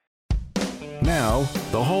Now,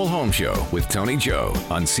 The Whole Home Show with Tony Joe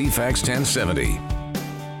on CFAX 1070.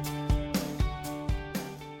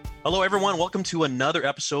 Hello, everyone. Welcome to another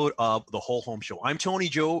episode of The Whole Home Show. I'm Tony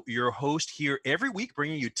Joe, your host here every week,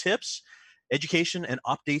 bringing you tips, education, and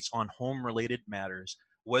updates on home-related matters.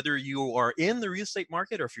 Whether you are in the real estate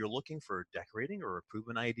market or if you're looking for decorating or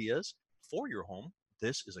improvement ideas for your home,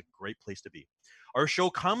 this is a great place to be. Our show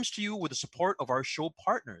comes to you with the support of our show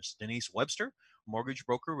partners, Denise Webster, mortgage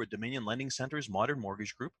broker with Dominion Lending Center's Modern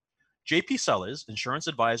Mortgage Group, JP Sellers, insurance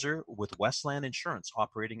advisor with Westland Insurance,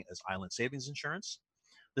 operating as Island Savings Insurance,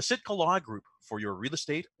 the Sitka Law Group for your real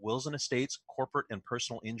estate, wills and estates, corporate and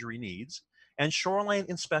personal injury needs, and Shoreline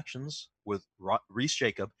Inspections with Reese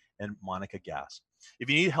Jacob and Monica Gass. If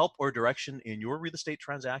you need help or direction in your real estate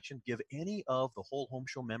transaction, give any of the Whole Home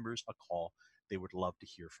Show members a call. They would love to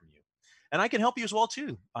hear from you. And I can help you as well,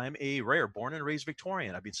 too. I'm a rare, born and raised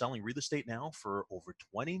Victorian. I've been selling real estate now for over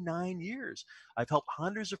 29 years. I've helped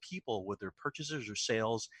hundreds of people with their purchases or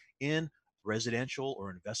sales in residential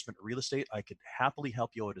or investment real estate. I could happily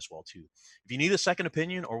help you out as well, too. If you need a second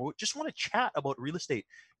opinion or just want to chat about real estate,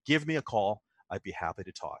 give me a call. I'd be happy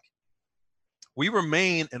to talk. We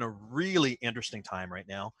remain in a really interesting time right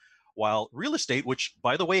now. While real estate, which,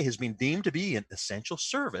 by the way, has been deemed to be an essential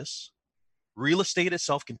service, real estate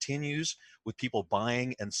itself continues with people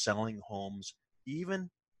buying and selling homes even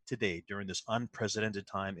today during this unprecedented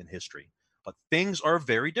time in history. But things are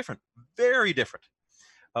very different, very different.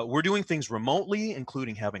 We're doing things remotely,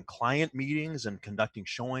 including having client meetings and conducting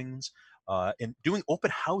showings and doing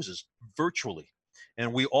open houses virtually.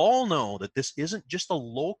 And we all know that this isn't just a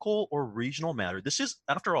local or regional matter. This is,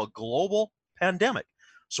 after all, a global pandemic.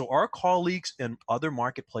 So our colleagues in other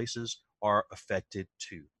marketplaces are affected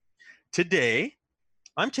too. Today,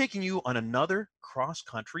 I'm taking you on another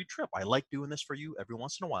cross-country trip. I like doing this for you every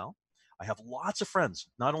once in a while. I have lots of friends,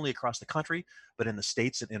 not only across the country, but in the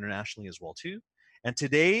States and internationally as well too. And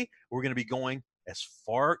today, we're going to be going as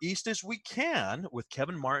far east as we can with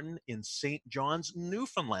Kevin Martin in St. John's,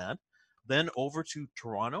 Newfoundland, then over to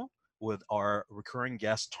Toronto with our recurring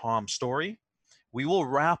guest, Tom Storey. We will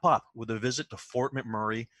wrap up with a visit to Fort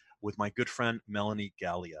McMurray with my good friend, Melanie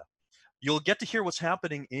Galea. You'll get to hear what's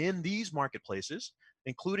happening in these marketplaces,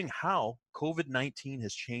 including how COVID-19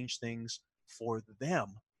 has changed things for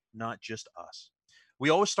them, not just us.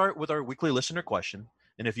 We always start with our weekly listener question.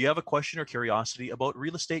 And if you have a question or curiosity about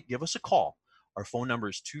real estate, give us a call. Our phone number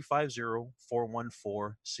is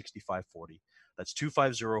 250-414-6540. That's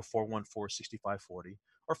 250-414-6540.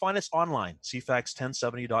 Or find us online,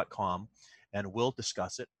 cfax1070.com, and we'll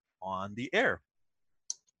discuss it on the air.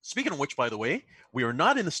 Speaking of which, by the way, we are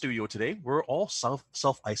not in the studio today. We're all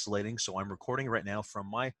self-isolating, so I'm recording right now from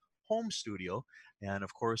my home studio. And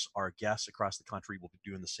of course, our guests across the country will be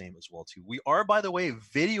doing the same as well too. We are, by the way,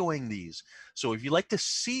 videoing these. So if you'd like to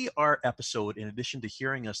see our episode, in addition to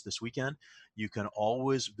hearing us this weekend, you can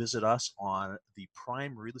always visit us on the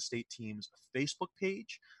Prime Real Estate Team's Facebook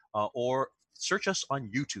page or search us on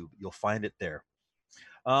YouTube. You'll find it there.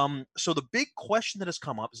 So the big question that has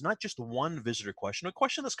come up is not just one visitor question. A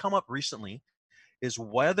question that's come up recently is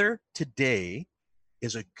whether today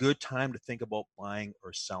is a good time to think about buying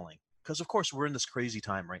or selling. Because, of course, we're in this crazy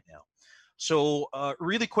time right now. So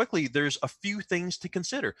really quickly, there's a few things to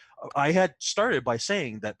consider. I had started by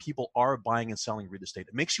saying that people are buying and selling real estate.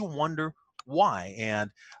 It makes you wonder why.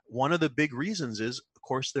 And one of the big reasons is, of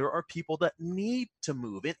course, there are people that need to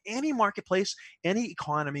move. In any marketplace, any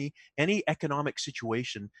economy, any economic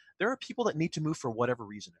situation, there are people that need to move for whatever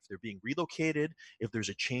reason. If they're being relocated, if there's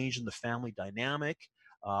a change in the family dynamic,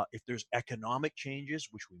 if there's economic changes,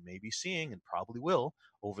 which we may be seeing and probably will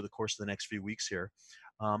over the course of the next few weeks here.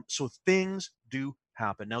 So things do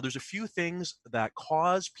happen. Now, there's a few things that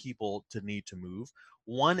cause people to need to move.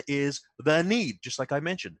 One is the need, just like I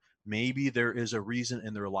mentioned. Maybe there is a reason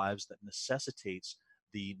in their lives that necessitates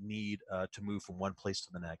the need to move from one place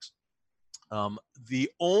to the next.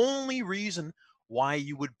 The only reason why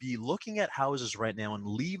you would be looking at houses right now and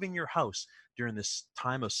leaving your house during this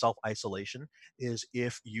time of self-isolation is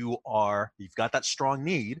if you've got that strong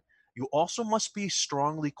need. You also must be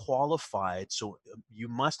strongly qualified. So you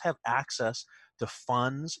must have access to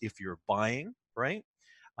funds if you're buying, right?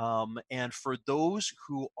 And for those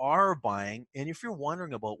who are buying, and if you're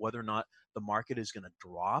wondering about whether or not the market is going to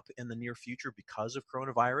drop in the near future because of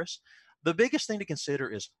coronavirus, the biggest thing to consider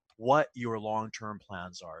is what your long-term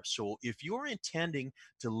plans are. So if you're intending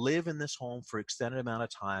to live in this home for an extended amount of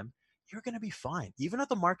time, you're going to be fine. Even if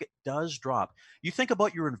the market does drop, you think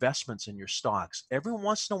about your investments and your stocks. Every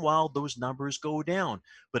once in a while, those numbers go down,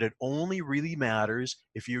 but it only really matters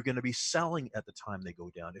if you're going to be selling at the time they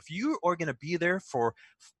go down. If you are going to be there for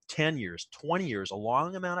 10 years, 20 years, a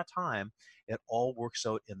long amount of time, it all works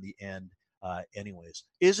out in the end. Anyways,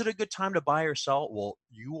 is it a good time to buy or sell? Well,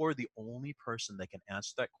 you are the only person that can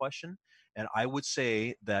answer that question. And I would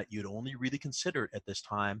say that you'd only really consider it at this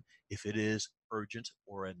time if it is urgent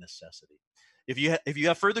or a necessity. If you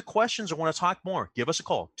have further questions or want to talk more, give us a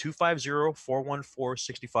call,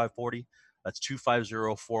 250-414-6540. That's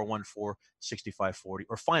 250-414-6540,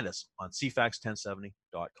 or find us on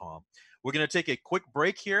cfax1070.com. We're going to take a quick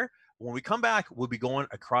break here. When we come back, we'll be going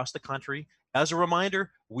across the country. As a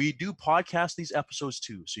reminder, we do podcast these episodes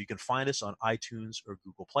too, so you can find us on iTunes or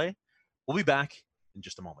Google Play. We'll be back in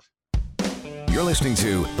just a moment. You're listening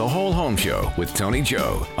to The Whole Home Show with Tony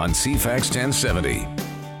Joe on CFAX 1070.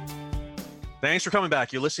 Thanks for coming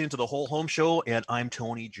back. You're listening to The Whole Home Show, and I'm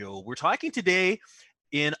Tony Joe. We're talking today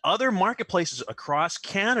in other marketplaces across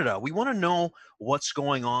Canada. We want to know what's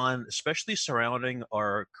going on, especially surrounding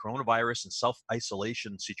our coronavirus and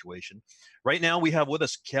self-isolation situation. Right now, we have with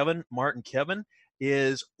us Kevin Martin. Kevin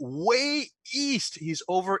is way east. He's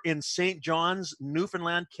over in St. John's,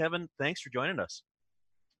 Newfoundland. Kevin, thanks for joining us.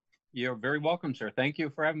 You're very welcome, sir. Thank you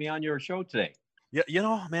for having me on your show today.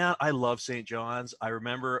 Yeah, man, I love St. John's. I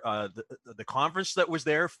remember the conference that was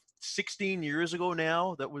there 16 years ago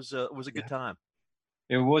now. That was a good time.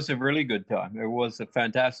 It was a really good time. It was a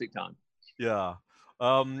fantastic time. Yeah.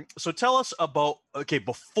 So tell us about,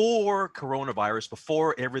 before coronavirus,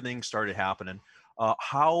 before everything started happening,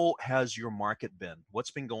 how has your market been?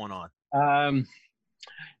 What's been going on?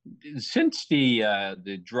 Since the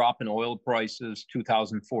drop in oil prices,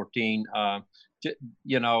 2014, I've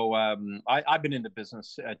been in the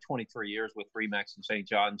business 23 years with Remax and St.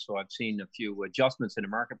 John, so I've seen a few adjustments in the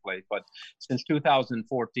marketplace. But since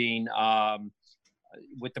 2014,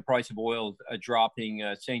 with the price of oil dropping,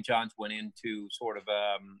 St. John's went into sort of,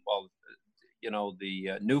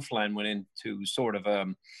 the Newfoundland went into sort of a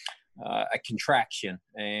contraction,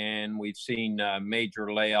 and we've seen major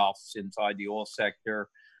layoffs inside the oil sector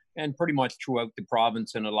and pretty much throughout the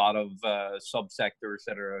province and a lot of subsectors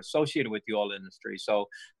that are associated with the oil industry. So,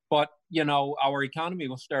 but, our economy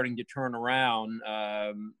was starting to turn around.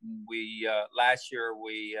 Last year,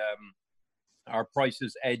 our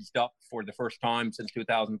prices edged up for the first time since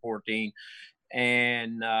 2014.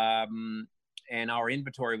 And our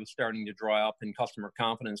inventory was starting to dry up, and customer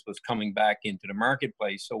confidence was coming back into the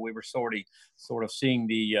marketplace. So we were sort of seeing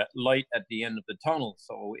the light at the end of the tunnel.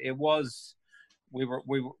 So it was, we were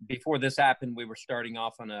before this happened, we were starting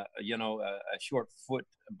off on a short foot,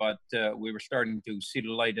 but we were starting to see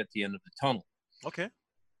the light at the end of the tunnel. Okay.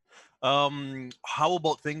 How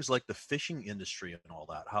about things like the fishing industry and all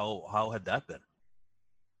that? How had that been?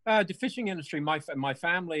 The fishing industry, my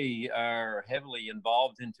family are heavily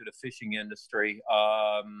involved into the fishing industry,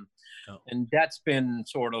 and that's been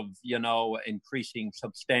sort of, increasing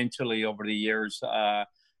substantially over the years.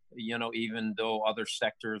 Even though other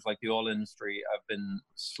sectors like the oil industry have been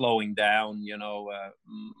slowing down,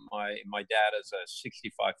 my dad has a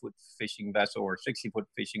 65-foot fishing vessel or 60-foot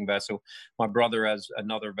fishing vessel. My brother has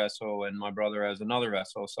another vessel, and my brother has another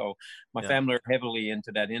vessel. So my family are heavily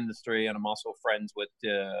into that industry, and I'm also friends with,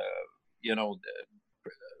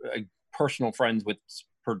 personal friends with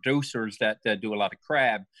producers that do a lot of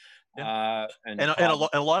crab. Yeah. And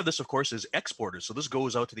a lot of this, of course, is exporters. So this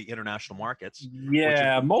goes out to the international markets.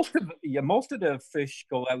 Yeah, most of the fish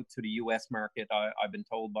go out to the U.S. market. I've been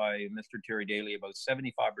told by Mr. Terry Daly about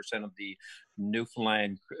 75% of the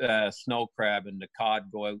Newfoundland snow crab and the cod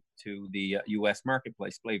go out to the U.S.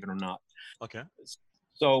 marketplace, believe it or not. Okay.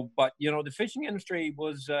 So, but the fishing industry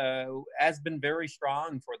has been very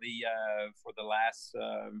strong for the last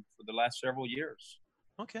several years.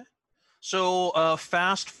 Okay. So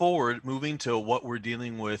fast forward, moving to what we're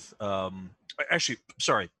dealing with. Actually,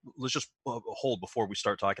 sorry, let's just hold before we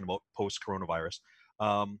start talking about post-coronavirus.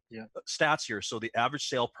 Stats here. So the average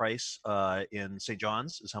sale price in St.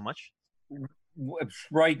 John's is how much?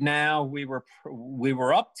 Right now, we were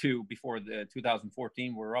up to, before the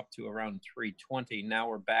 2014, we're up to around 320. Now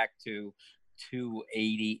we're back to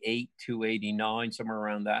 288, 289, somewhere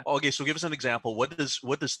around that. Okay, so give us an example. What does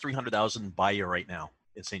 300,000 buy you right now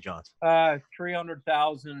in St. John's?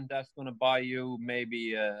 300,000. That's going to buy you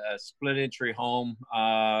maybe a split entry home,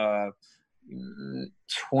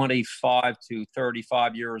 25 to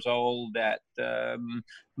 35 years old. That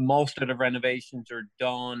most of the renovations are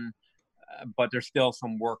done, but there's still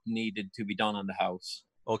some work needed to be done on the house.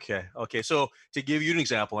 Okay. Okay. So to give you an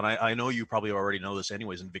example, and I know you probably already know this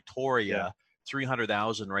anyways, in Yeah. Victoria,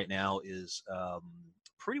 300,000 right now is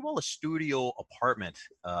pretty well a studio apartment.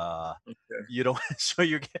 Okay. You know, so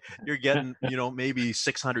you're getting, you know, maybe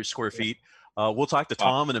 600 square Yeah. feet. We'll talk to Wow.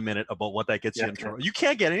 Tom in a minute about what that gets you Yeah. in Yeah. Toronto. You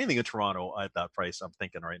can't get anything in Toronto at that price, I'm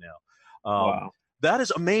thinking right now. Wow. That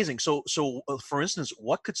is amazing. So for instance,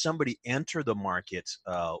 what could somebody enter the market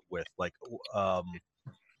with, like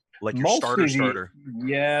your Mostly starter?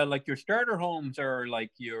 yeah, like your starter homes are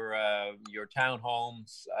like your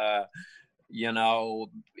townhomes, you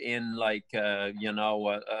know, in like you know,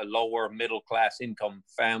 a lower middle class income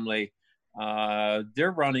family.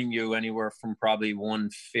 They're running you anywhere from probably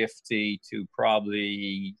 150 to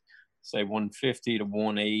probably say 150 to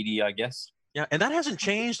 180, I guess. Yeah, and that hasn't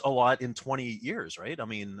changed a lot in 20 years, right? I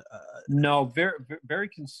mean, No, very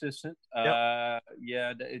consistent. yeah.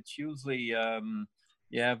 Yeah, it's usually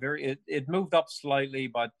yeah, it moved up slightly,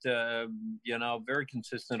 but you know, very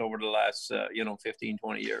consistent over the last you know, 15,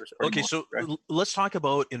 20 years pretty Okay, much, so right? let's talk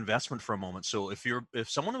about investment for a moment. So if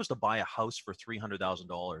someone was to buy a house for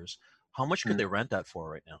 $300,000, how much could Hmm. they rent that for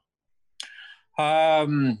right now?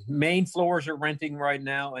 Main floors are renting right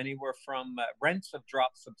now anywhere from rents have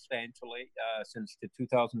dropped substantially since the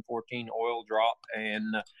 2014 oil drop,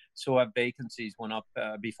 and so have vacancies went up.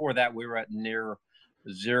 Before that, we were at near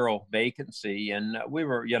zero vacancy, and we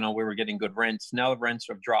were, you know, we were getting good rents. Now the rents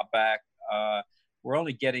have dropped back. We're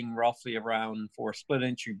only getting roughly around for a split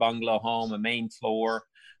entry bungalow home, a main floor,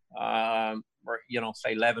 or you know,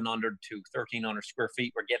 say 1,100 to 1,300 square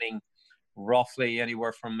feet. We're getting roughly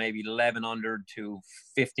anywhere from maybe 1,100 to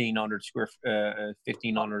 1,500 square,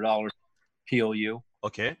 $1,500 PLU.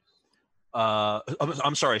 Okay.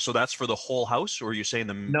 I'm sorry. So that's for the whole house, or are you saying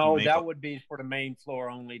the No, main? that would be for the main floor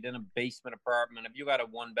only. Then a basement apartment. If you got a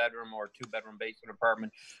 1 bedroom or 2 bedroom basement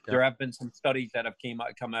apartment, Yeah. there have been some studies that have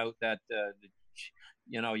come out that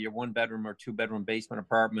you know, your 1 bedroom or 2 bedroom basement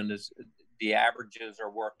apartment is the averages are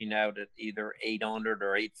working out at either 800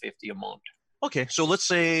 or 850 a month. Okay, so let's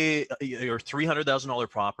say your $300,000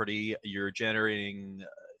 property, you're generating.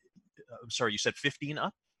 I'm sorry, you said 15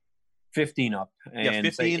 up. 15 up Yeah, and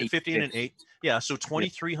say 15, eight 15 and fifty. 8. Yeah, so Yeah,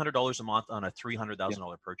 $2,300 a month on a yeah,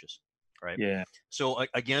 $300,000 purchase, right? yeah. So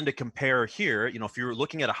again, to compare here, you know, if you're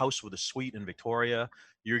looking at a house with a suite in Victoria,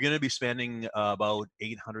 you're going to be spending about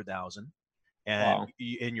 800,000, and Wow.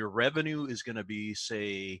 and your revenue is going to be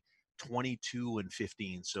say 22 and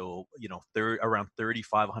 15. So you know, they're around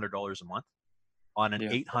 $3,500 a month on an Yeah.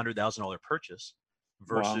 $800,000 purchase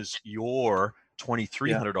Wow. versus your Yeah.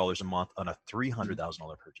 $2,300 a month on a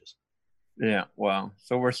 $300,000 purchase. Yeah. Wow.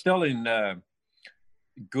 So we're still in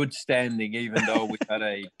good standing, even though we had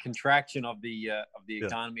a contraction of the Yeah.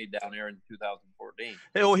 economy down here in 2014.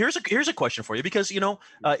 Hey, well, here's a question for you, because you know,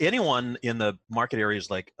 anyone in the market areas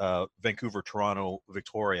like Vancouver, Toronto,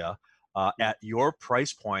 Victoria, Yeah. at your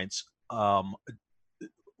price points,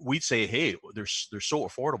 we'd say, hey, they're so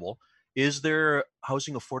affordable. Is there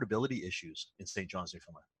housing affordability issues in St. John's,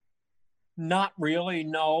 Newfoundland? Not really.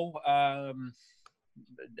 No.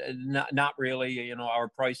 Not really. You know, our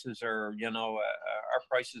prices are. You know, our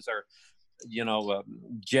prices are. You know,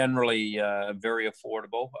 generally very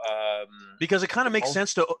affordable. Because it kind of makes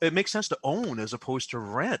Most sense to own as opposed to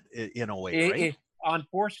rent in a way, right? it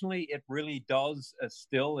unfortunately it really does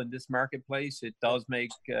still in this marketplace it does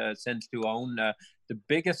make sense to own. The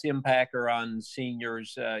biggest impact are on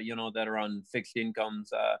seniors, you know, that are on fixed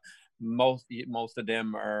incomes. Most of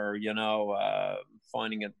them are, you know,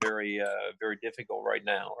 finding it very difficult right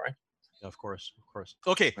now, right? Of course, of course.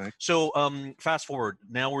 Okay, Right. so fast forward.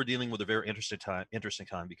 Now we're dealing with a very interesting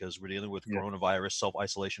time because we're dealing with Yeah. coronavirus, self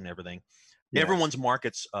isolation, everything. Yeah. Everyone's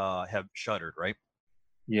markets have shuttered, right?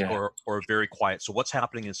 Yeah. Or very quiet. So what's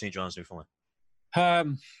happening in St. John's, Newfoundland?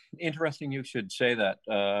 Um, Interesting you should say that.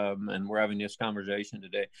 And we're having this conversation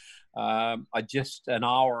today. I just an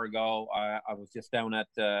hour ago, I was just down at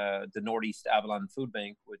the Northeast Avalon Food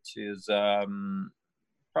Bank, which is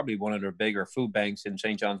probably one of the bigger food banks in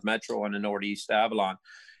St. John's Metro and the Northeast Avalon.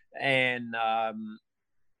 And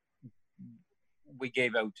we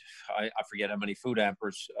gave out, I forget how many food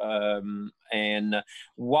hampers. And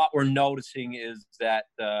what we're noticing is that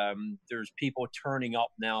there's people turning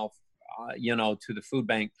up now, you know, to the food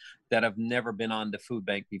bank that have never been on the food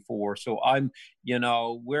bank before. So I'm, you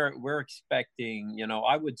know, we're expecting, you know,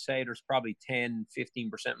 I would say there's probably 10-15%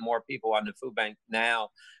 more people on the food bank now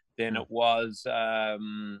than Hmm. it was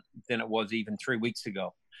even 3 weeks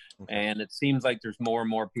ago. Okay. And it seems like there's more and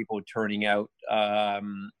more people turning out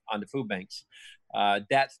on the food banks.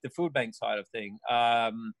 That's the food bank side of thing.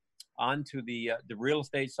 On to the real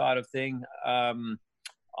estate side of thing.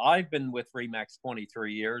 I've been with Remax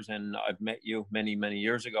 23 years, and I've met you many, many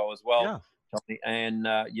years ago as well, Yeah. Tony. And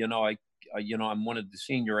I'm one of the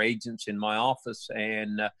senior agents in my office,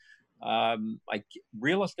 and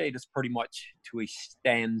real estate is pretty much to a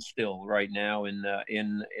standstill right now in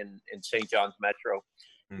St. John's Metro.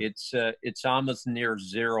 It's almost near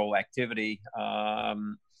zero activity.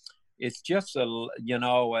 It's just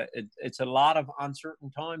it's a lot of uncertain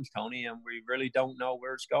times, Tony, and we really don't know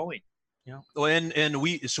where it's going. Yeah. Well, and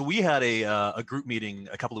we had a group meeting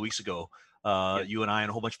a couple of weeks ago, you and I and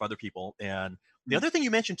a whole bunch of other people. And the other thing you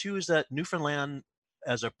mentioned too is that Newfoundland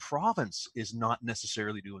as a province is not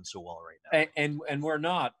necessarily doing so well right now. And we're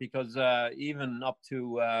not, because even up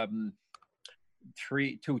to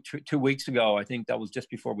 2 weeks ago, I think that was just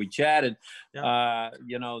before we chatted, the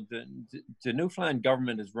Newfoundland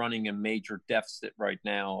government is running a major deficit right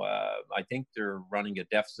now. I think they're running a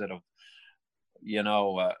deficit of,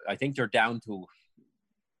 I think they're down to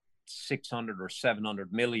 600 or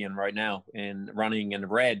 700 million right now in running in the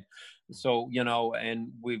red. So,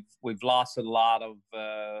 and we've lost a lot of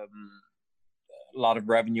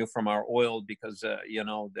revenue from our oil because,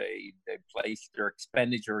 they placed their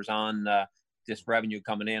expenditures on this revenue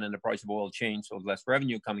coming in, and the price of oil changed, so less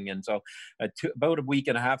revenue coming in. So about a week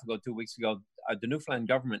and a half ago, 2 weeks ago, the Newfoundland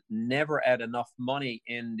government never had enough money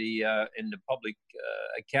in the public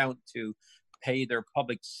account to pay their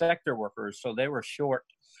public sector workers. So they were short,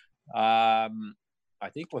 I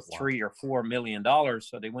think with $3 or $4 million.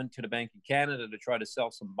 So they went to the Bank of Canada to try to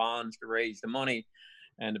sell some bonds to raise the money.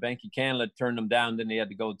 And the Bank of Canada turned them down. Then they had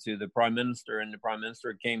to go to the Prime Minister, and the Prime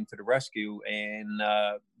Minister came to the rescue. And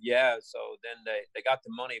so then they got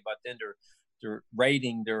the money, but then their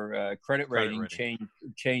rating, their credit rating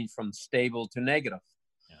changed from stable to negative.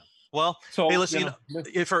 Yeah. Well, so, hey, listen,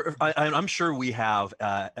 I'm sure we have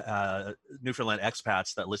Newfoundland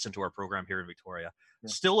expats that listen to our program here in Victoria. Yeah.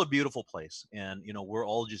 Still a beautiful place, and we're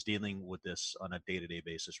all just dealing with this on a day-to-day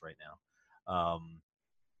basis right now.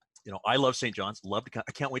 I love St. John's. I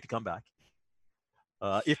can't wait to come back.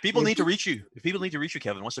 If people need to reach you,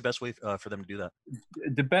 Kevin, what's the best way for them to do that?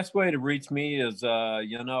 The best way to reach me is,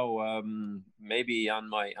 maybe on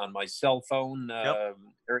my cell phone,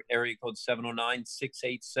 area code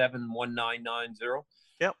 709-687-1990.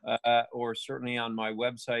 Yep. Or certainly on my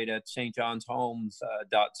website at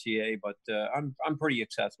stjohnshomes.ca. But I'm pretty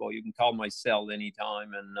accessible. You can call my cell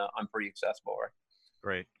anytime, and I'm pretty accessible, right?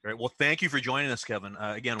 Great. Well, thank you for joining us, Kevin.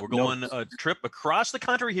 Again, we're going a trip across the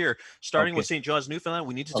country here, starting with St. John's, Newfoundland.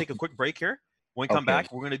 We need to take a quick break here. When we come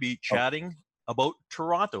back, we're going to be chatting about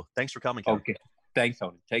Toronto. Thanks for coming, Kevin. Okay. Thanks,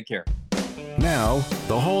 Tony. Take care. Now,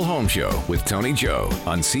 The Whole Home Show with Tony Joe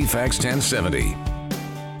on CFAX 1070.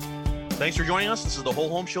 Thanks for joining us. This is The Whole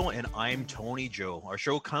Home Show, and I'm Tony Joe. Our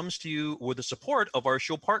show comes to you with the support of our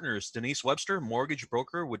show partners, Denise Webster, mortgage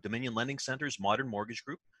broker with Dominion Lending Center's Modern Mortgage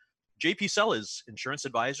Group, JP Sellis, insurance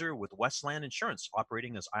advisor with Westland Insurance,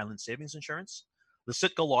 operating as Island Savings Insurance, the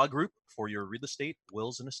Sitka Law Group for your real estate,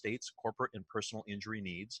 wills and estates, corporate and personal injury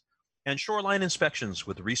needs, and Shoreline Inspections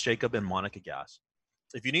with Reese Jacob and Monica Gass.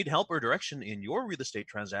 If you need help or direction in your real estate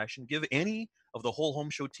transaction, give any of the Whole Home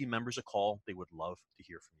Show team members a call. They would love to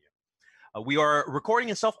hear from you. We are recording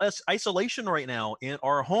in self-isolation right now in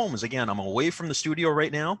our homes. Again, I'm away from the studio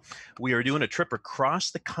right now. We are doing a trip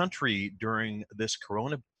across the country during this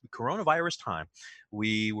coronavirus time.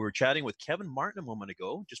 We were chatting with Kevin Martin a moment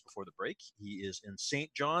ago, just before the break. He is in St.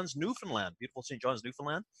 John's, Newfoundland, beautiful St. John's,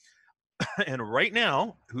 Newfoundland. And right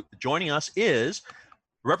now, joining us is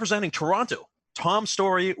representing Toronto, Tom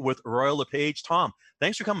Storey with Royal LePage. Tom,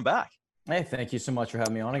 thanks for coming back. Hey, thank you so much for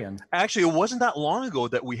having me on again. Actually, it wasn't that long ago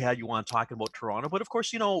that we had you on talking about Toronto, but of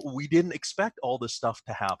course, we didn't expect all this stuff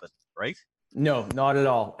to happen, right? No, not at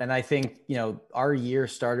all. And I think, our year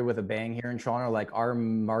started with a bang here in Toronto. Like, our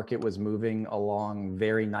market was moving along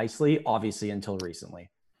very nicely, obviously, until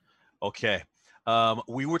recently. Okay.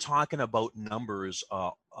 We were talking about numbers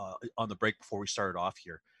on the break before we started off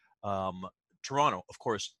here. Toronto, of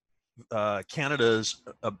course, Canada's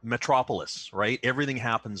metropolis, right? Everything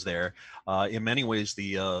happens there. In many ways,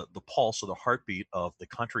 the pulse or the heartbeat of the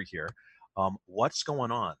country here. What's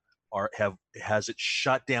going on? Has it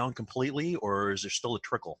shut down completely, or is there still a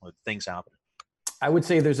trickle of things happening? I would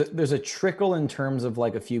say there's a trickle in terms of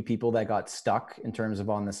like a few people that got stuck in terms of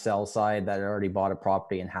on the sell side that already bought a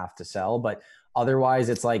property and have to sell. But otherwise,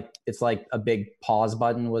 it's like a big pause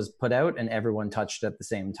button was put out and everyone touched at the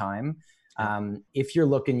same time. If you're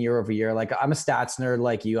looking year over year, like I'm a stats nerd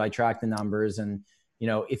like you, I track the numbers, and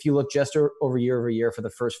if you look just over year for the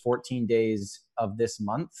first 14 days of this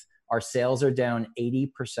month, our sales are down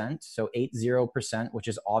 80%, so 80%, which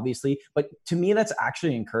is obviously, but to me that's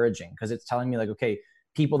actually encouraging because it's telling me like, okay,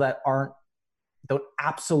 people that don't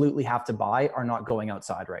absolutely have to buy are not going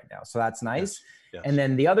outside right now. So that's nice. Yes. And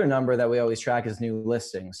then the other number that we always track is new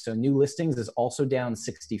listings. So new listings is also down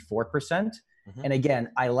 64%. And again,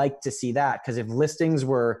 I like to see that, because if listings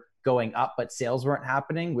were going up but sales weren't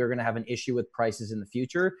happening, we're going to have an issue with prices in the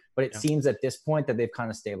future. But it seems at this point that they've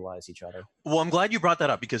kind of stabilized each other. Well, I'm glad you brought that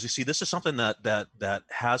up, because you see, this is something that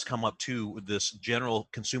has come up too, this general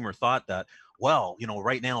consumer thought that, well,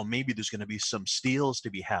 right now maybe there's going to be some steals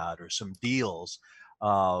to be had or some deals.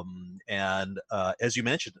 And as you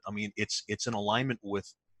mentioned, I mean, it's in alignment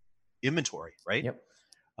with inventory, right? Yep.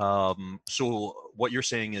 So what you're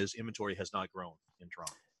saying is inventory has not grown in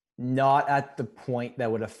Toronto. Not at the point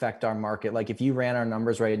that would affect our market. Like if you ran our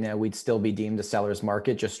numbers right now, we'd still be deemed a seller's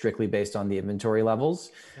market, just strictly based on the inventory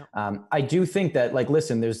levels. Yep. I do think that, like,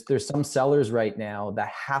 listen, there's some sellers right now that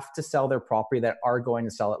have to sell their property that are going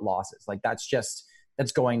to sell at losses. Like that's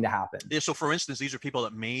going to happen. Yeah, so for instance, these are people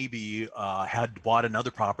that maybe had bought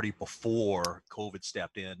another property before COVID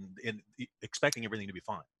stepped in and expecting everything to be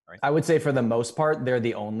fine, right? I would say for the most part, they're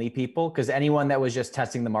the only people, because anyone that was just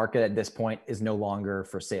testing the market at this point is no longer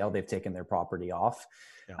for sale. They've taken their property off.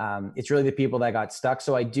 Yeah. It's really the people that got stuck.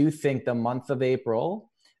 So I do think the month of April,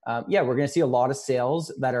 we're going to see a lot of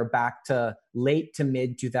sales that are back to late to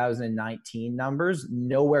mid 2019 numbers,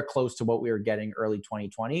 nowhere close to what we were getting early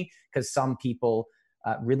 2020, because some people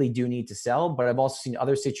really do need to sell. But I've also seen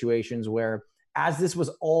other situations where, as this was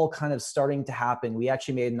all kind of starting to happen, we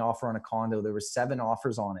actually made an offer on a condo. There were 7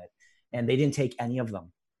 offers on it, and they didn't take any of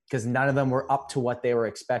them because none of them were up to what they were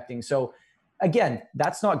expecting. So again,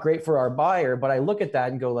 that's not great for our buyer, but I look at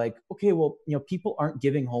that and go like, okay, well, people aren't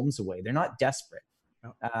giving homes away. They're not desperate.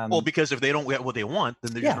 Well, because if they don't get what they want,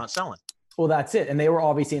 then they're just not selling. Well, that's it. And they were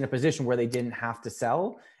obviously in a position where they didn't have to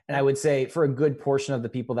sell. And I would say for a good portion of the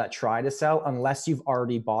people that try to sell, unless you've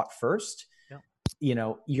already bought first,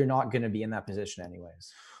 you're not going to be in that position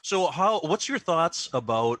anyways. So what's your thoughts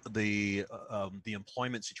about the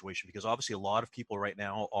employment situation? Because obviously a lot of people right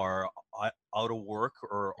now are out of work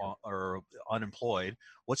or unemployed.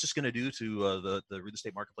 What's this going to do to the real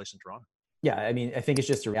estate marketplace in Toronto? Yeah, I mean, I think it's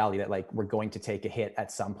just a reality that like we're going to take a hit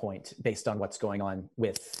at some point based on what's going on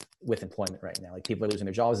with employment right now. Like people are losing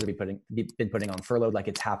their jobs, they've been putting on furlough, like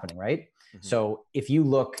it's happening, right? Mm-hmm. So if you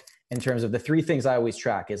look in terms of the 3 things I always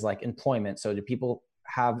track is like employment. So do people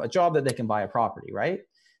have a job that they can buy a property, right?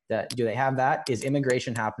 Do they have that? Is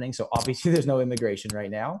immigration happening? So obviously there's no immigration right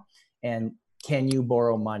now. And can you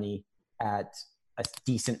borrow money at a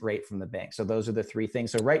decent rate from the bank? So those are the 3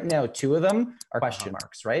 things. So right now, 2 of them are question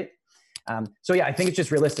marks, right? So yeah, I think it's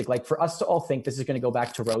just realistic. Like for us to all think this is going to go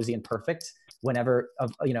back to rosy and perfect whenever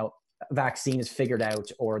vaccine is figured out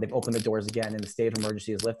or they've opened the doors again and the state of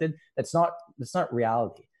emergency is lifted. That's not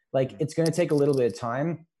reality. Like it's going to take a little bit of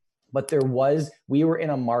time, but we were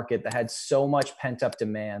in a market that had so much pent up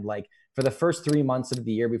demand. Like for the first 3 months of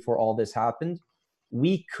the year before all this happened,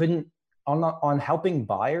 we couldn't on helping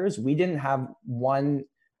buyers. We didn't have one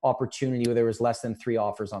opportunity where there was less than 3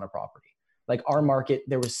 offers on a property. Like our market,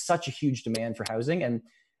 there was such a huge demand for housing, and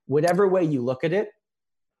whatever way you look at it,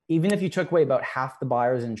 even if you took away about half the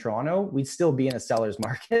buyers in Toronto, we'd still be in a seller's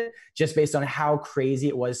market just based on how crazy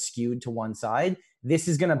it was skewed to one side. This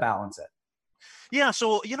is going to balance it. Yeah.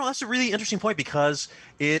 So, that's a really interesting point because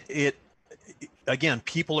it again,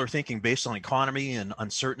 people are thinking based on economy and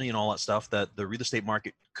uncertainty and all that stuff that the real estate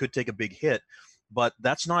market could take a big hit, but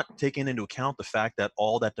that's not taking into account the fact that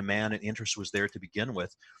all that demand and interest was there to begin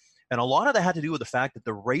with. And a lot of that had to do with the fact that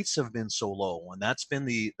the rates have been so low. And that's been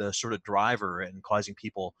the sort of driver in causing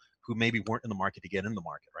people who maybe weren't in the market to get in the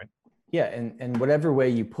market, right? Yeah. And whatever way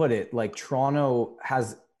you put it, like Toronto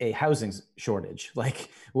has a housing shortage.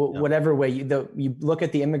 Like whatever way you look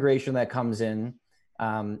at the immigration that comes in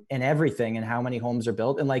and everything and how many homes are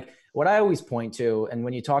built. And like what I always point to, and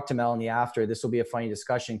when you talk to Melanie after, this will be a funny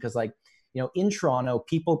discussion because like, in Toronto,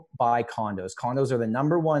 people buy condos. Condos are the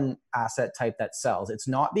number 1 asset type that sells. It's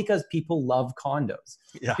not because people love condos.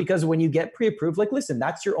 Yeah. It's because when you get pre-approved, like, listen,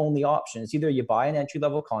 that's your only option. It's either you buy an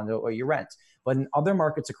entry-level condo or you rent. But in other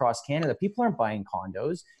markets across Canada, people aren't buying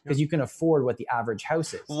condos because you can afford what the average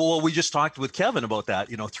house is. Well, we just talked with Kevin about that,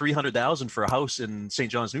 $300,000 for a house in St.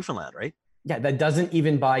 John's, Newfoundland, right? Yeah, that doesn't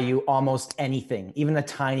even buy you almost anything. Even a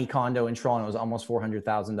tiny condo in Toronto is almost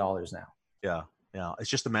 $400,000 now. Yeah. Yeah, it's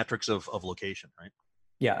just the metrics of location, right?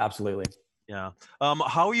 Yeah, absolutely. Yeah.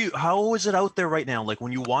 How is it out there right now? Like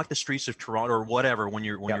when you walk the streets of Toronto or whatever, when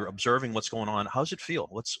you're observing what's going on, how's it feel?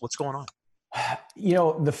 What's going on?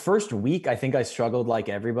 The first week, I think I struggled like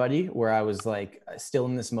everybody, where I was like still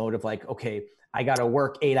in this mode of like, okay, I got to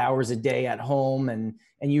work 8 hours a day at home. And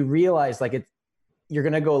you realize like you're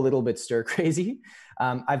going to go a little bit stir crazy.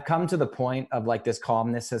 I've come to the point of like this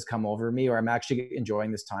calmness has come over me, or I'm actually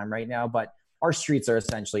enjoying this time right now, but our streets are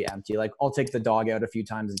essentially empty. Like I'll take the dog out a few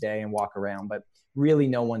times a day and walk around, but really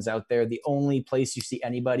no one's out there. The only place you see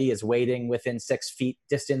anybody is waiting within 6 feet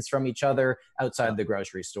distance from each other outside the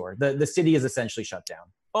grocery store. The city is essentially shut down.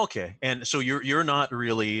 Okay, and so you're not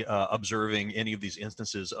really observing any of these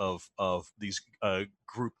instances of these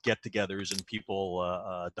group get-togethers and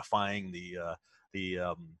people defying the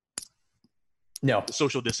No,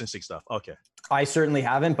 social distancing stuff. Okay, I certainly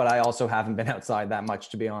haven't, but I also haven't been outside that much,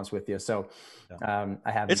 to be honest with you. So I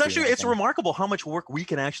haven't. It's remarkable how much work we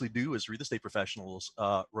can actually do as real estate professionals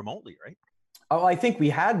remotely, right? Oh, I think we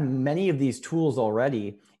had many of these tools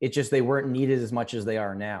already. It's just they weren't needed as much as they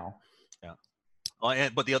are now.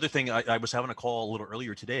 But the other thing, I was having a call a little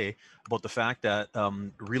earlier today about the fact that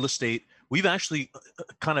real estate, we've actually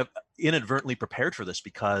kind of inadvertently prepared for this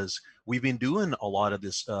because we've been doing a lot of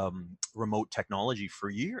this remote technology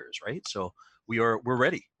for years, right? So we're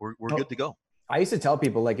ready. We're good to go. I used to tell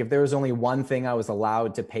people, like, if there was only one thing I was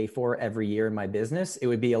allowed to pay for every year in my business, it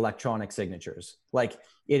would be electronic signatures. Like,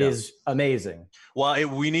 it is amazing. Well,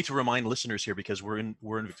 we need to remind listeners here because we're in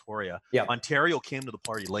Victoria. Yeah. Ontario came to the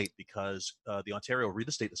party late because the Ontario Real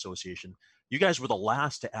Estate Association, you guys were the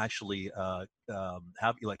last to actually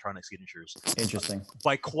have electronic signatures. Interesting.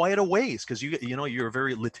 By quite a ways, because you're a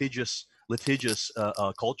very litigious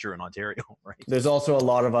culture in Ontario, right? There's also a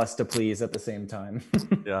lot of us to please at the same time.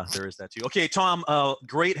 Yeah, there is that too. Okay, Tom,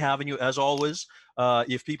 great having you as always.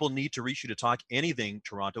 If people need to reach you to talk anything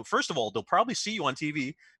Toronto, first of all, they'll probably see you on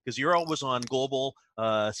TV because you're always on Global,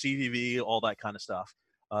 CTV, all that kind of stuff.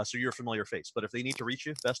 So you're a familiar face. But if they need to reach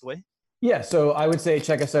you, best way? Yeah, so I would say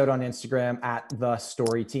check us out on Instagram at the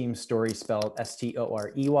Storey Team, Storey spelled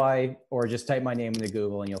STOREY, or just type my name into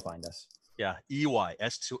Google and you'll find us. Yeah, EY,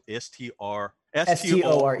 STOREY.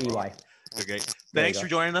 Okay. Thanks for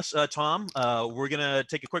joining us, Tom. We're going to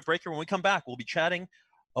take a quick break here. When we come back, we'll be chatting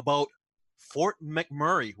about Fort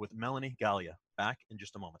McMurray with Melanie Galea. Back in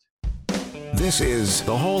just a moment. This is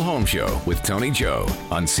The Whole Home Show with Tony Joe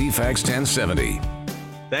on CFAX 1070.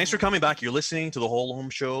 Thanks for coming back. You're listening to The Whole Home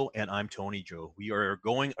Show, and I'm Tony Joe. We are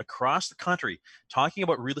going across the country talking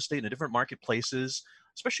about real estate in different marketplaces,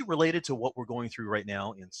 especially related to what we're going through right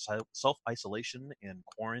now in self-isolation and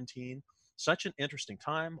quarantine. Such an interesting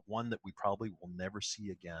time, one that we probably will never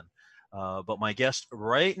see again. But my guest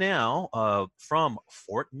right now from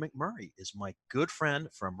Fort McMurray is my good friend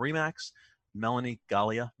from RE/MAX, Melanie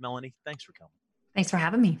Galea. Melanie, thanks for coming. Thanks for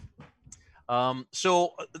having me.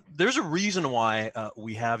 So there's a reason why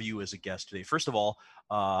we have you as a guest today. First of all,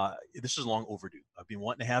 this is long overdue. I've been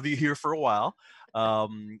wanting to have you here for a while.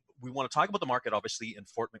 We want to talk about the market, obviously, in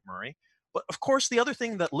Fort McMurray. But of course, the other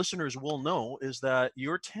thing that listeners will know is that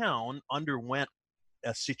your town underwent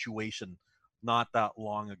a situation not that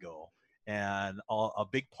long ago. And a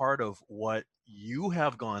big part of what you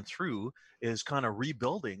have gone through is kind of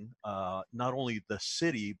rebuilding not only the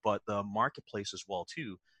city, but the marketplace as well,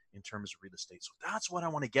 too, in terms of real estate. So that's what I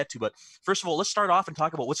want to get to. But first of all, let's start off and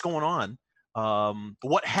talk about what's going on,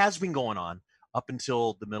 what has been going on up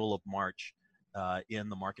until the middle of March in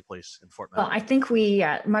the marketplace in Fort McMurray. Well, I think we,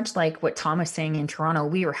 much like what Tom was saying in Toronto,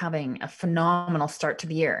 we were having a phenomenal start to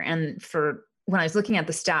the year. And when I was looking at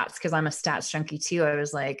the stats, because I'm a stats junkie too, I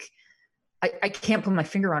was like, I can't put my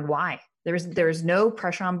finger on why. There's no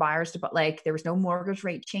pressure on buyers there was no mortgage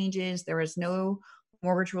rate changes. There was no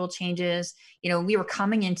mortgage rule changes. We were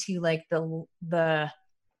coming into like the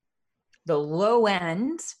low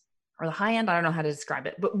end or the high end. I don't know how to describe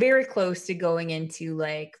it, but very close to going into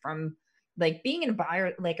from being in a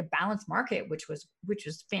buyer, like a balanced market, which was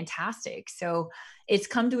fantastic. So it's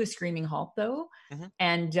come to a screaming halt though. Mm-hmm.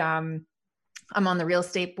 And I'm on the real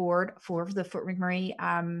estate board for the Fort McMurray,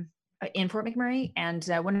 in Fort McMurray. And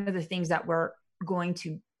one of the things that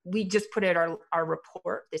we just put out our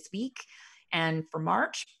report this week and for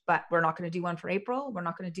March, but we're not going to do one for April. We're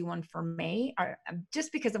not going to do one for May,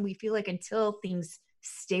 just because we feel like until things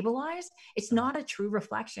stabilize, it's not a true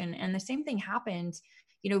reflection. And the same thing happened,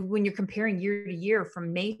 when you're comparing year to year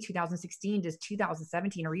from May 2016 to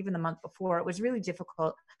 2017, or even the month before, it was really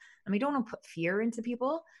difficult. And we don't want to put fear into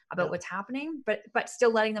people about what's happening, but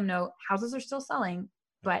still letting them know houses are still selling,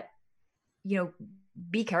 but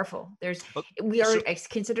be careful. We are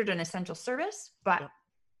considered an essential service, but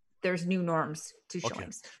there's new norms to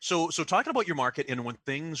showings. So talking about your market and when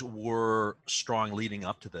things were strong leading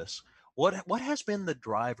up to this, what has been the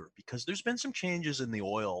driver? Because there's been some changes in the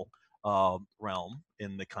oil realm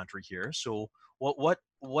in the country here. So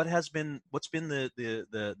what's been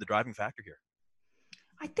the driving factor here?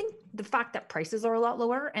 I think the fact that prices are a lot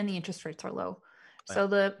lower and the interest rates are low. So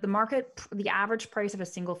the market, the average price of a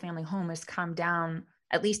single family home has come down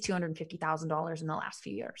at least $250,000 in the last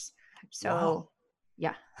few years. So Wow.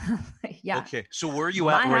 yeah. Yeah. Okay. So where are you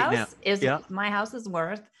at right now? My house is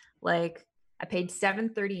worth, like, I paid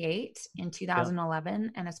 $738 in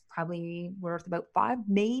 2011, and it's probably worth about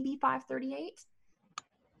maybe $538.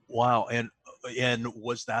 Wow. And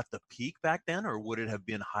was that the peak back then, or would it have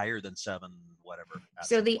been higher than 7 whatever?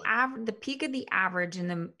 So the peak of the average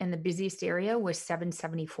in the busiest area was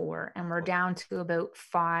 774, and we're down to about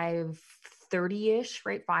 530-ish,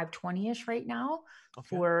 right? 520-ish right now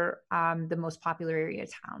for the most popular area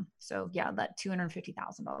of town. So yeah, that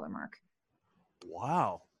 $250,000 mark.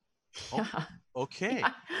 Wow. Yeah. Okay.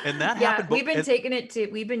 Yeah. And that happened. We've been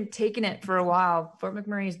taking it for a while. Fort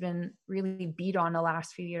McMurray has been really beat on the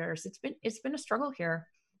last few years. It's been a struggle here.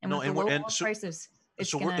 And with the low oil prices,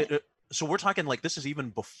 so we're talking like this is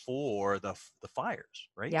even before the fires,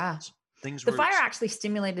 right? Yeah. The fire actually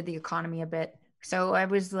stimulated the economy a bit. So I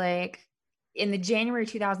was like, in the January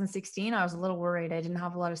 2016, I was a little worried. I didn't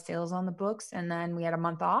have a lot of sales on the books. And then we had a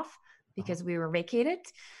month off because we were vacated.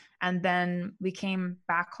 And then we came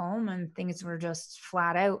back home and things were just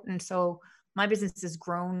flat out. And so my business has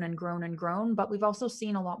grown and grown and grown, but we've also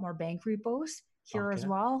seen a lot more bank repos here as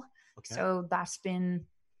well. Okay. So that's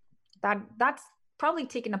probably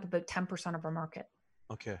taken up about 10% of our market.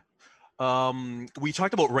 Okay. We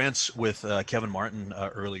talked about rents with Kevin Martin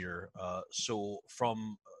earlier.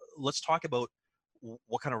 Let's talk about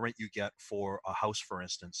what kind of rent you get for a house, for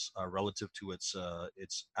instance, relative to its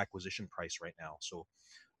acquisition price right now. So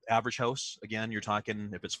average house, again, you're talking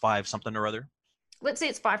if it's 5 something or other. Let's say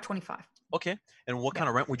it's 525. Okay. And what kind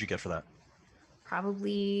of rent would you get for that?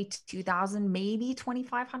 Probably 2,000, maybe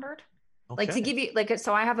 2,500. Okay. Like, to give you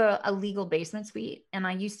so I have a legal basement suite, and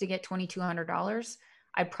I used to get $2,200.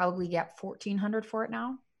 I'd probably get $1,400 for it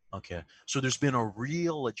now. Okay. So there's been a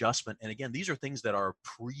real adjustment. And again, these are things that are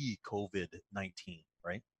pre-COVID-19,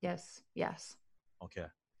 right? Yes. Yes. Okay.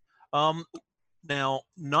 Now,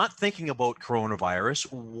 not thinking about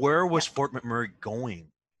coronavirus, where was Fort McMurray going?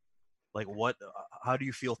 Like, how do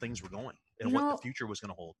you feel things were going, and what the future was going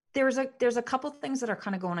to hold? There's a couple of things that are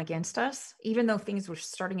kind of going against us, even though things were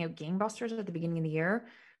starting out gangbusters at the beginning of the year.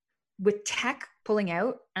 With tech pulling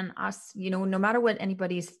out and us, no matter what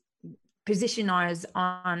anybody's position is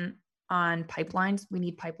on pipelines, we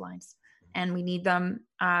need pipelines. And we need them,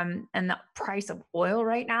 and the price of oil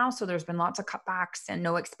right now. So there's been lots of cutbacks and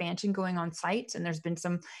no expansion going on sites. And there's been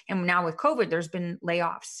and now with COVID, there's been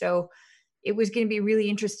layoffs. So it was going to be a really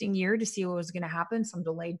interesting year to see what was going to happen. Some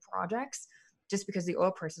delayed projects just because the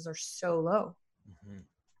oil prices are so low. Mm-hmm.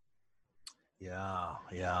 Yeah.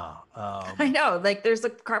 I know, like, there's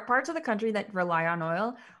parts of the country that rely on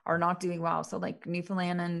oil are not doing well. So like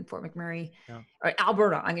Newfoundland and Fort McMurray, or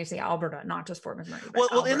Alberta. I'm going to say Alberta, not just Fort McMurray.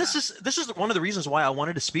 Well, and this is one of the reasons why I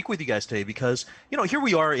wanted to speak with you guys today, because here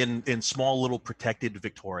we are in small little protected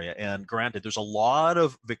Victoria, and granted, there's a lot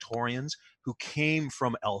of Victorians who came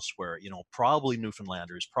from elsewhere. Probably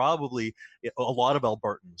Newfoundlanders, probably a lot of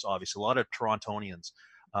Albertans, obviously a lot of Torontonians.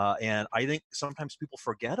 And I think sometimes people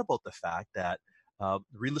forget about the fact that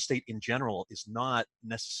real estate in general is not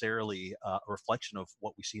necessarily a reflection of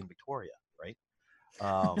what we see in Victoria, right?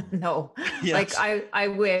 No, yes. Like I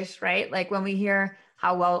wish, right? Like when we hear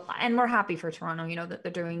how well, and we're happy for Toronto, that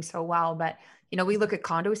they're doing so well, but we look at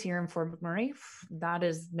condos here in Fort McMurray. That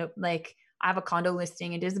is I have a condo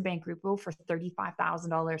listing. It is a bank repo for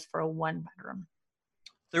 $35,000 for a 1-bedroom.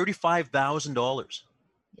 $35,000.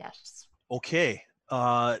 Yes. Okay.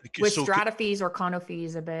 With strata fees or condo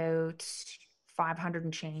fees, about 500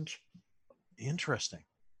 and change. Interesting.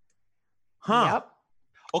 Huh. Yep.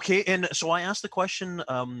 Okay. And so I asked the question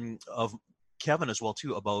of Kevin as well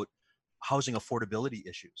too about housing affordability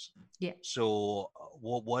issues. Yeah. So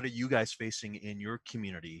what are you guys facing in your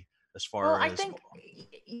community as far as? I think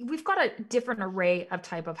we've got a different array of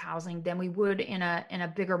type of housing than we would in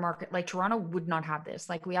a bigger market. Like Toronto would not have this.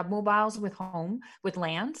 Like, we have mobiles with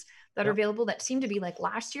lands that are available that seem to be, like,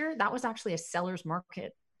 last year, that was actually a seller's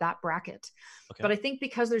market, that bracket. Okay. But I think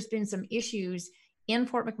because there's been some issues in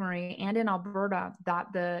Fort McMurray and in Alberta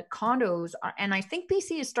that the condos are, and I think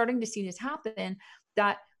BC is starting to see this happen,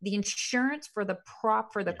 that the insurance for the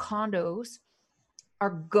condos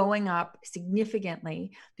are going up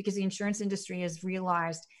significantly because the insurance industry has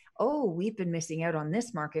realized, we've been missing out on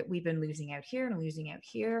this market. We've been losing out here and losing out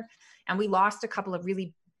here. And we lost a couple of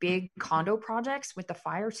really big condo projects with the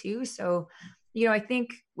fire too. So, I think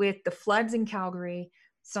with the floods in Calgary,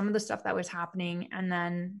 some of the stuff that was happening, and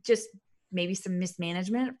then just maybe some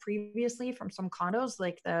mismanagement previously from some condos,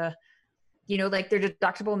 like you know, like their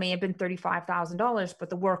deductible may have been $35,000, but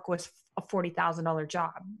the work was a $40,000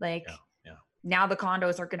 job. Like now the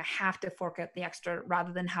condos are going to have to fork out the extra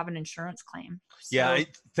rather than have an insurance claim. So,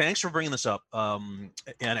 thanks for bringing this up. And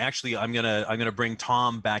actually, I'm gonna bring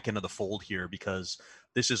Tom back into the fold here, because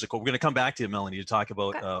this is we're gonna come back to you, Melanie, to talk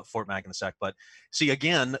about Fort Mac in a sec. But see,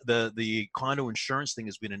 again, the condo insurance thing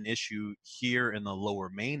has been an issue here in the Lower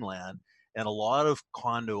Mainland, and a lot of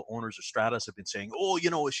condo owners or stratas have been saying, "Oh,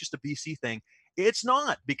 you know, it's just a BC thing." It's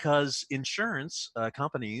not, because insurance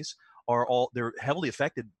companies they're heavily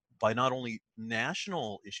affected by not only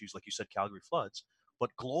national issues, like you said, Calgary floods,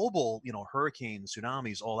 but global, you know, hurricanes,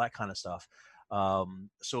 tsunamis, all that kind of stuff.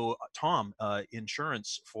 So Tom,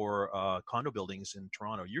 insurance for condo buildings in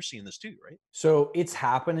Toronto, you're seeing this too, right? So it's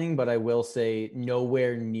happening, but I will say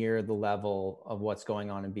nowhere near the level of what's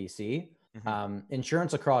going on in BC.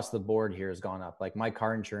 Insurance across the board here has gone up. Like my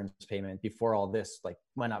car insurance payment before all this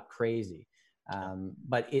went up crazy.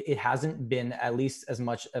 But it hasn't been at least as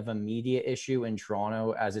much of a media issue in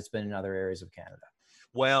Toronto as it's been in other areas of Canada.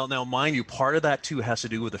 Well, now, mind you, part of that too has to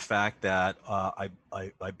do with the fact that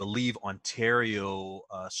I believe Ontario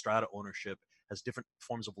strata ownership has different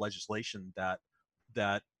forms of legislation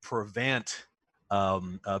that prevent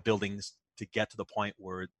buildings to get to the point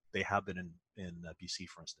where they have been in BC,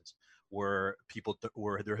 for instance, where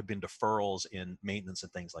there have been deferrals in maintenance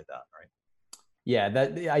and things like that, right? Yeah,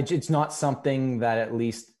 it's not something that, at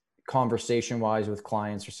least conversation-wise with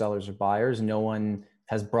clients or sellers or buyers, no one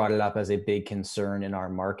has brought it up as a big concern in our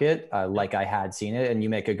market, like I had seen it. And you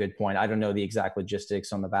make a good point. I don't know the exact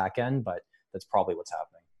logistics on the back end, but that's probably what's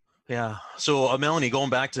happening. Yeah. So Melanie, going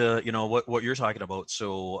back to, you know, what you're talking about.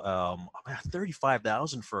 So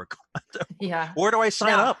 $35,000 for a condo. Yeah. Where do I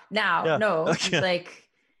sign up? Now, no, Okay. like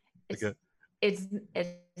it's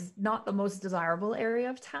not the most desirable area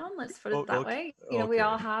of town. Let's put it that way. You know, we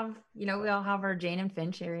all have our Jane and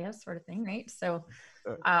Finch area sort of thing, right? So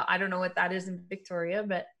I don't know what that is in Victoria,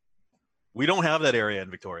 but we don't have that area in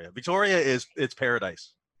Victoria. Victoria it's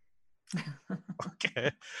paradise.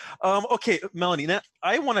 Okay. Okay, Melanie, now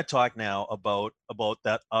I want to talk now about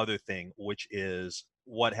that other thing, which is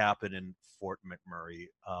what happened in Fort McMurray.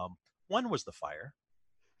 When was the fire?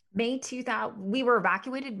 May 2000. We were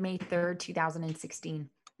evacuated May 3rd, 2016,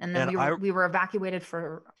 and then we were evacuated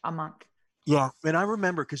for a month. Yeah, and I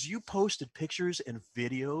remember because you posted pictures and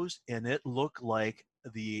videos, and it looked like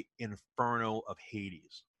the inferno of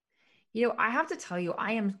Hades. You know, I have to tell you,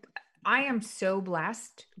 I am so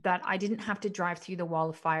blessed that I didn't have to drive through the wall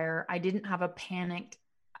of fire. I didn't have a panicked,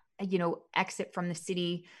 exit from the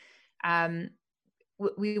city.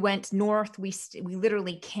 We went north. We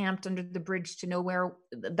literally camped under the bridge to nowhere.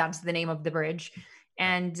 That's the name of the bridge,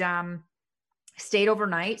 and stayed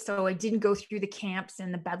overnight. So I didn't go through the camps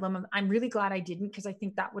and the bedlam. I'm really glad I didn't, because I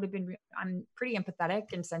think that would have been. I'm pretty empathetic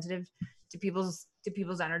and sensitive to people's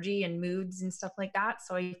energy and moods and stuff like that.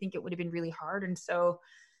 So I think it would have been really hard. And so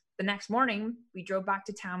the next morning we drove back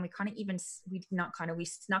to town. We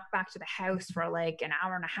snuck back to the house for like an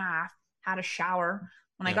hour and a half, had a shower.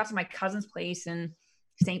 When I got to my cousin's place in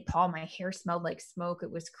St. Paul, my hair smelled like smoke.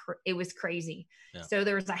 It was crazy. Yeah. So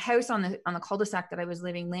there was a house on the cul-de-sac that I was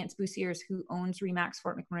living. Lance Boussiers, who owns Remax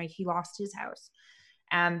Fort McMurray, he lost his house.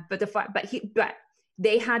 But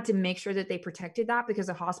they had to make sure that they protected that, because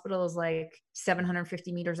the hospital is like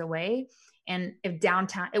 750 meters away. And if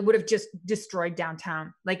downtown, it would have just destroyed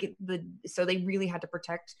downtown. So they really had to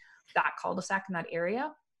protect that cul-de-sac in that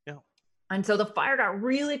area. Yeah. And so the fire got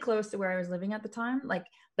really close to where I was living at the time, like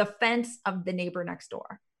the fence of the neighbor next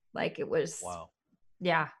door. Like it was. Wow.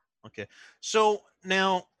 Yeah. Okay. So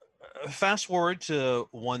now fast forward to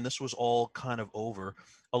when this was all kind of over.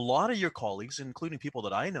 A lot of your colleagues, including people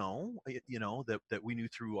that I know, that we knew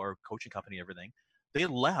through our coaching company, everything, they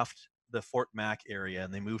left the Fort Mac area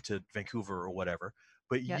and they moved to Vancouver or whatever.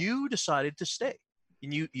 But you decided to stay,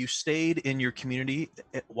 and you stayed in your community.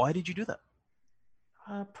 Why did you do that?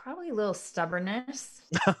 Probably a little stubbornness.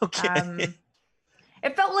 Okay.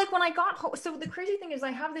 It felt like when I got home. So the crazy thing is,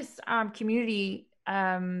 I have this community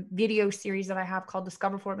video series that I have called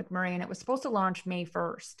Discover Fort McMurray, and it was supposed to launch May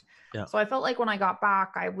 1st. Yeah. So I felt like when I got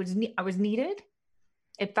back, I was needed.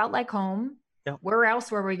 It felt like home. Yeah. Where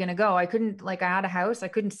else were we going to go? I had a house, I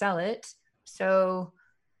couldn't sell it. So,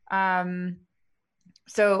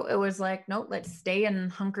 so it was like, nope, let's stay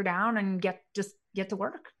and hunker down and get to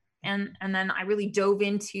work. And then I really dove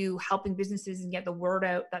into helping businesses and get the word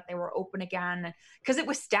out that they were open again, because it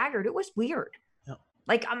was staggered. It was weird. Yeah.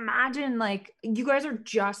 Like, imagine, like, you guys are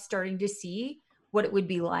just starting to see what it would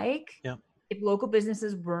be like if local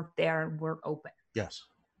businesses weren't there and weren't open. Yes.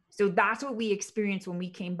 So that's what we experienced when we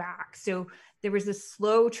came back. So there was this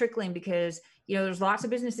slow trickling because, you know, there's lots of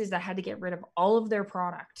businesses that had to get rid of all of their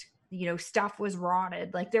product. You know, stuff was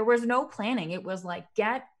rotted. Like there was no planning. It was like,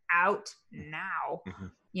 get out now,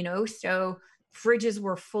 you know? So fridges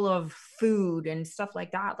were full of food and stuff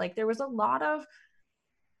like that. Like there was a lot of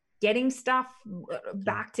getting stuff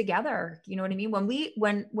back together. You know what I mean? When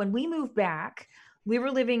we moved back, we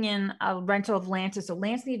were living in a rental of Lance. So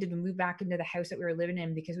Lance needed to move back into the house that we were living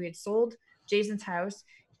in because we had sold Jason's house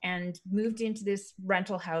and moved into this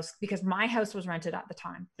rental house because my house was rented at the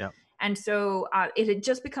time. Yeah. And so it had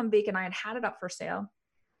just become vacant. I had it up for sale,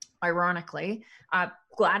 ironically.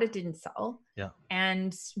 Glad it didn't sell. Yeah.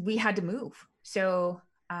 And we had to move. So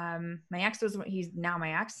my ex he's now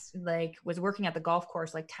my ex, like was working at the golf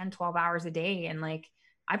course like 10, 12 hours a day. And like,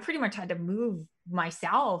 I pretty much had to move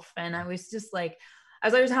myself. And I was just like,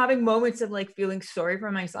 as I was having moments of like feeling sorry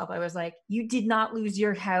for myself, I was like, you did not lose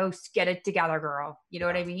your house. Get it together, girl. You know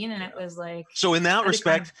what I mean? And it was like, so in that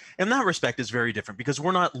respect, it's very different because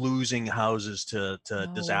we're not losing houses to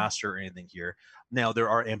disaster or anything here. Now there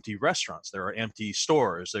are empty restaurants, there are empty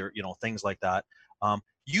stores, there, you know, things like that.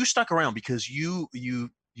 You stuck around because you've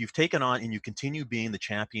taken on and you continue being the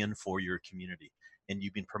champion for your community. And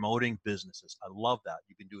you've been promoting businesses. I love that.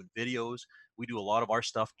 You've been doing videos. We do a lot of our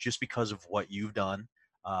stuff just because of what you've done.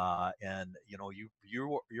 And you know,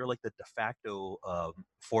 you're like the de facto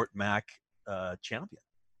Fort Mac champion.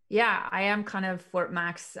 Yeah, I am kind of Fort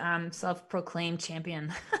Mac's self-proclaimed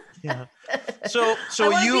champion. Yeah. So I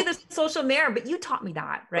want to be the social mayor, but you taught me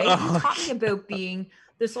that, right? You taught me about being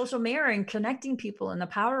the social mayor and connecting people and the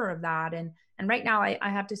power of that. And right now, I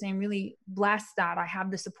have to say I'm really blessed that I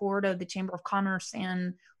have the support of the Chamber of Commerce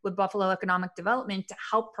and with Buffalo Economic Development to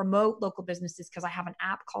help promote local businesses because I have an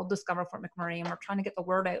app called Discover Fort McMurray and we're trying to get the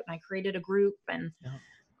word out. And I created a group. And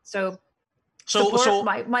so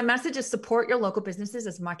my message is support your local businesses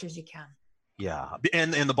as much as you can. Yeah.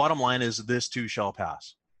 And the bottom line is this too shall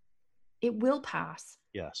pass. It will pass.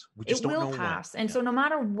 Yes. We just don't know when. And so no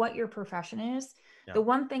matter what your profession is, the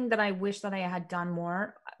one thing that I wish that I had done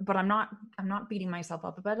more, but I'm not beating myself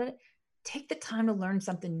up about it. Take the time to learn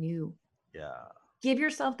something new. Yeah. Give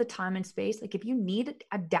yourself the time and space. Like if you need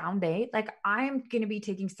a down day, like I'm going to be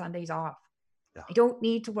taking Sundays off. Yeah. I don't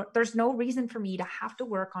need to work. There's no reason for me to have to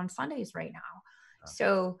work on Sundays right now. Yeah.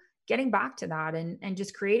 So getting back to that and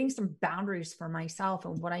just creating some boundaries for myself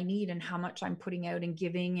and what I need and how much I'm putting out and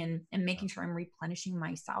giving and making sure I'm replenishing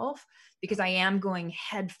myself because I am going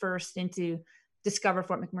head first into Discover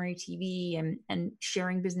Fort McMurray TV and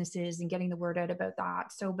sharing businesses and getting the word out about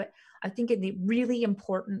that. So, but I think the really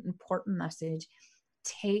important message,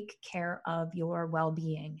 take care of your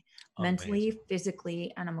well-being, mentally,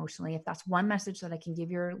 physically, and emotionally. If that's one message that I can give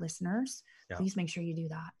your listeners, please make sure you do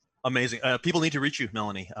that. Amazing. People need to reach you,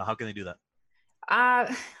 Melanie. How can they do that?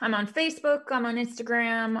 I'm on Facebook. I'm on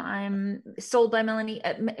Instagram. I'm sold by Melanie.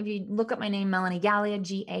 If you look up my name, Melanie Galea,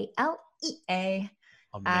 Galea.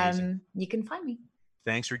 Amazing. You can find me.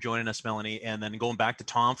 Thanks for joining us, Melanie. And then going back to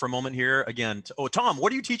Tom for a moment here again. Tom,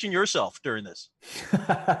 what are you teaching yourself during this?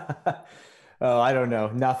 Oh, I don't know.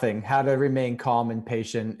 Nothing. How to remain calm and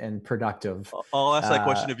patient and productive. I'll ask that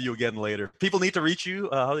question of you again later. People need to reach you.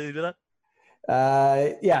 How do they do that?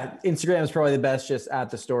 Instagram is probably the best, just at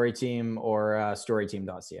the Storey Team or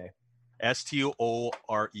storyteam.ca.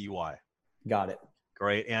 STOREY. Got it.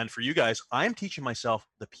 Great. And for you guys, I'm teaching myself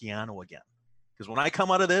the piano again. Because when I come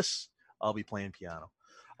out of this, I'll be playing piano.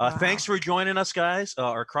 Wow. Thanks for joining us, guys.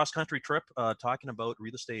 Our cross-country trip, talking about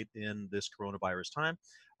real estate in this coronavirus time.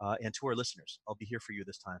 And to our listeners, I'll be here for you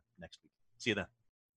this time next week. See you then.